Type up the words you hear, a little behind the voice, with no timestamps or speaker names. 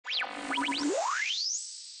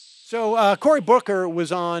So Cory Booker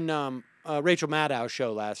was on Rachel Maddow's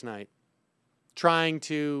show last night trying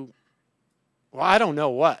to, well, I don't know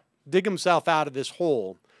what, dig himself out of this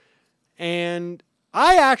hole. And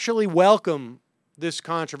I actually welcome this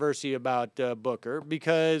controversy about Booker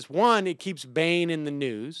because, one, it keeps Bain in the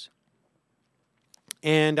news.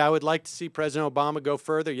 And I would like to see President Obama go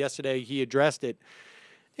further. Yesterday he addressed it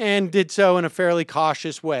and did so in a fairly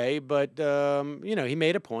cautious way. But, you know, he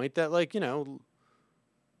made a point that, like, you know,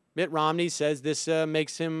 Mitt Romney says this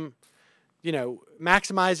makes him, you know,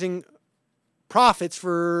 maximizing profits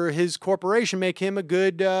for his corporation make him a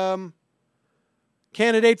good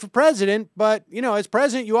candidate for president. But, you know, as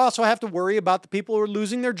president, you also have to worry about the people who are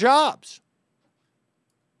losing their jobs.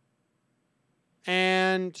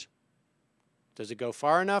 And does it go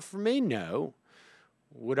far enough for me? No.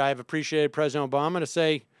 Would I have appreciated President Obama to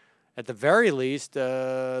say, at the very least,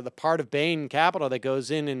 the part of Bain Capital that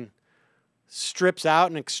goes in and strips out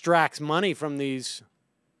and extracts money from these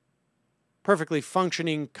perfectly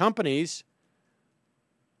functioning companies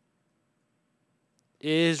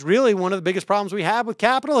is really one of the biggest problems we have with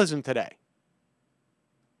capitalism today.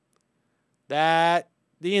 That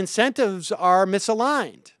the incentives are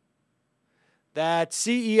misaligned. That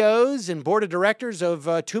CEOs and board of directors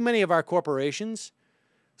of too many of our corporations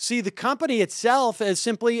see the company itself as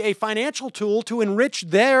simply a financial tool to enrich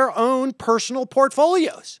their own personal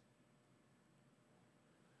portfolios.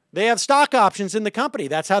 They have stock options in the company.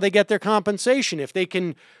 That's how they get their compensation. If they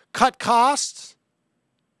can cut costs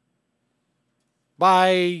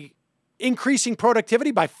by increasing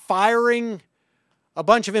productivity, by firing a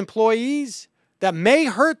bunch of employees that may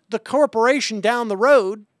hurt the corporation down the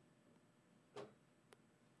road,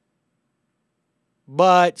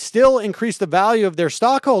 but still increase the value of their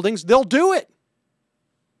stock holdings, they'll do it.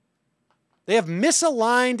 They have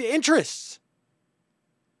misaligned interests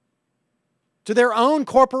to their own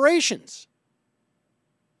corporations.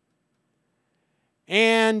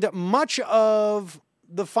 And much of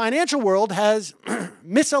the financial world has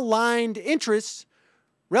misaligned interests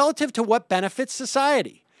relative to what benefits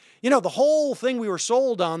society. You know, the whole thing we were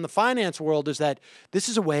sold on the finance world is that this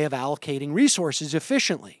is a way of allocating resources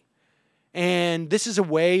efficiently. And this is a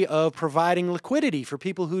way of providing liquidity for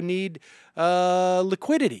people who need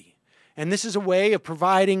liquidity. And this is a way of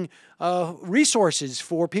providing resources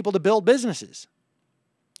for people to build businesses.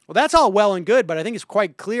 Well, that's all well and good, but I think it's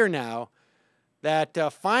quite clear now that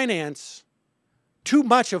finance, too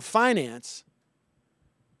much of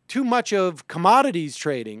commodities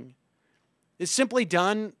trading is simply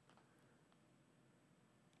done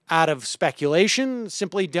out of speculation,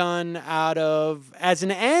 simply done as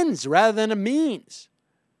an ends rather than a means,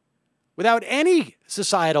 without any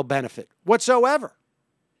societal benefit whatsoever.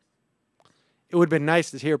 It would have been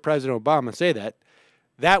nice to hear President Obama say that.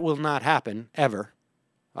 That will not happen, ever.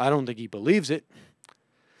 I don't think he believes it.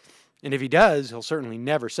 And if he does, he'll certainly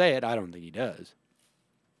never say it. I don't think he does.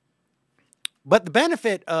 But the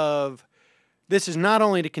benefit of this is not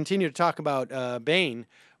only to continue to talk about Bain,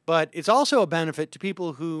 but it's also a benefit to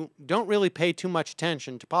people who don't really pay too much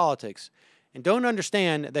attention to politics and don't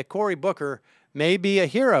understand that Cory Booker may be a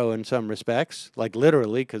hero in some respects, like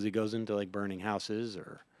literally because he goes into like burning houses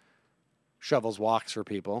or shovels walks for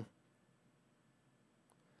people.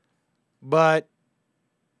 But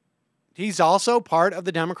he's also part of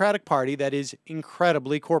the Democratic Party that is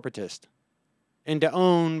incredibly corporatist and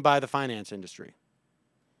owned by the finance industry.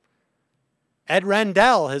 Ed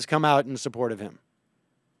Rendell has come out in support of him.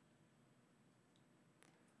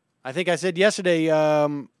 I think I said yesterday,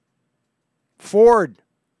 Ford,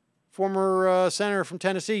 former senator from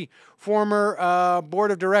Tennessee, former board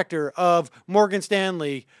of director of Morgan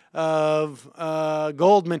Stanley, of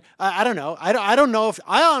Goldman. I don't know.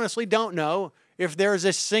 I honestly don't know if there's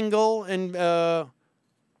a single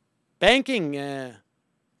banking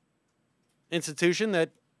institution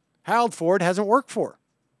that Harold Ford hasn't worked for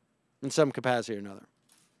in some capacity or another.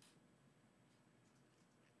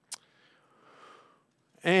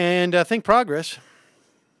 And Think Progress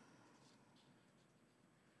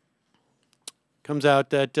comes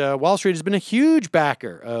out that Wall Street has been a huge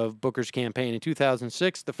backer of Booker's campaign. In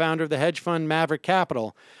 2006, the founder of the hedge fund Maverick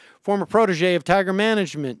Capital, former protege of Tiger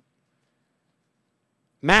Management,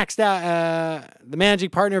 maxed out, the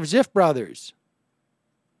managing partner of Ziff Brothers,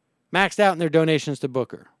 maxed out in their donations to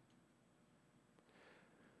Booker.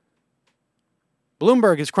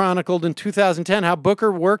 Bloomberg has chronicled in 2010 how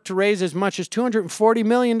Booker worked to raise as much as $240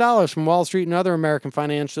 million from Wall Street and other American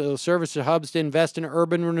financial services hubs to invest in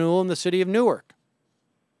urban renewal in the city of Newark.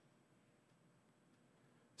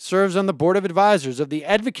 Serves on the board of advisors of the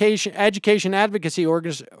education advocacy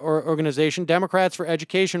organization Democrats for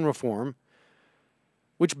Education Reform,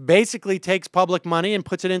 which basically takes public money and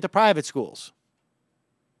puts it into private schools.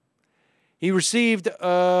 He received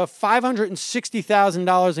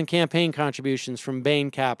 $560,000 in campaign contributions from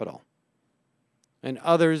Bain Capital and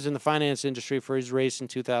others in the finance industry for his race in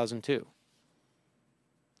 2002.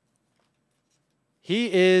 He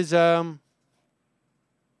is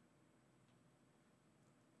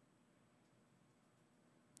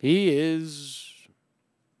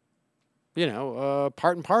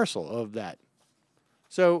part and parcel of that.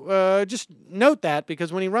 So just note that,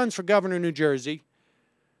 because when he runs for governor of New Jersey,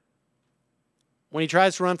 when he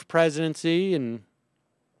tries to run for presidency in,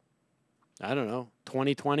 I don't know,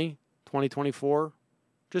 2020, 2024,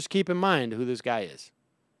 just keep in mind who this guy is.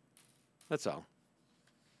 That's all.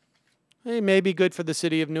 He may be good for the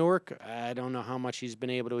city of Newark. I don't know how much he's been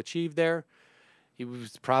able to achieve there. He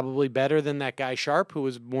was probably better than that guy Sharp, who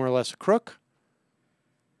was more or less a crook.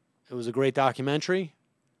 It was a great documentary.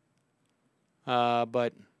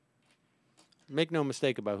 But make no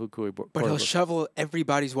mistake about who Cory Booker is. But he'll shovel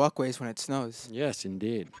everybody's walkways when it snows. Yes,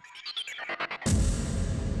 indeed.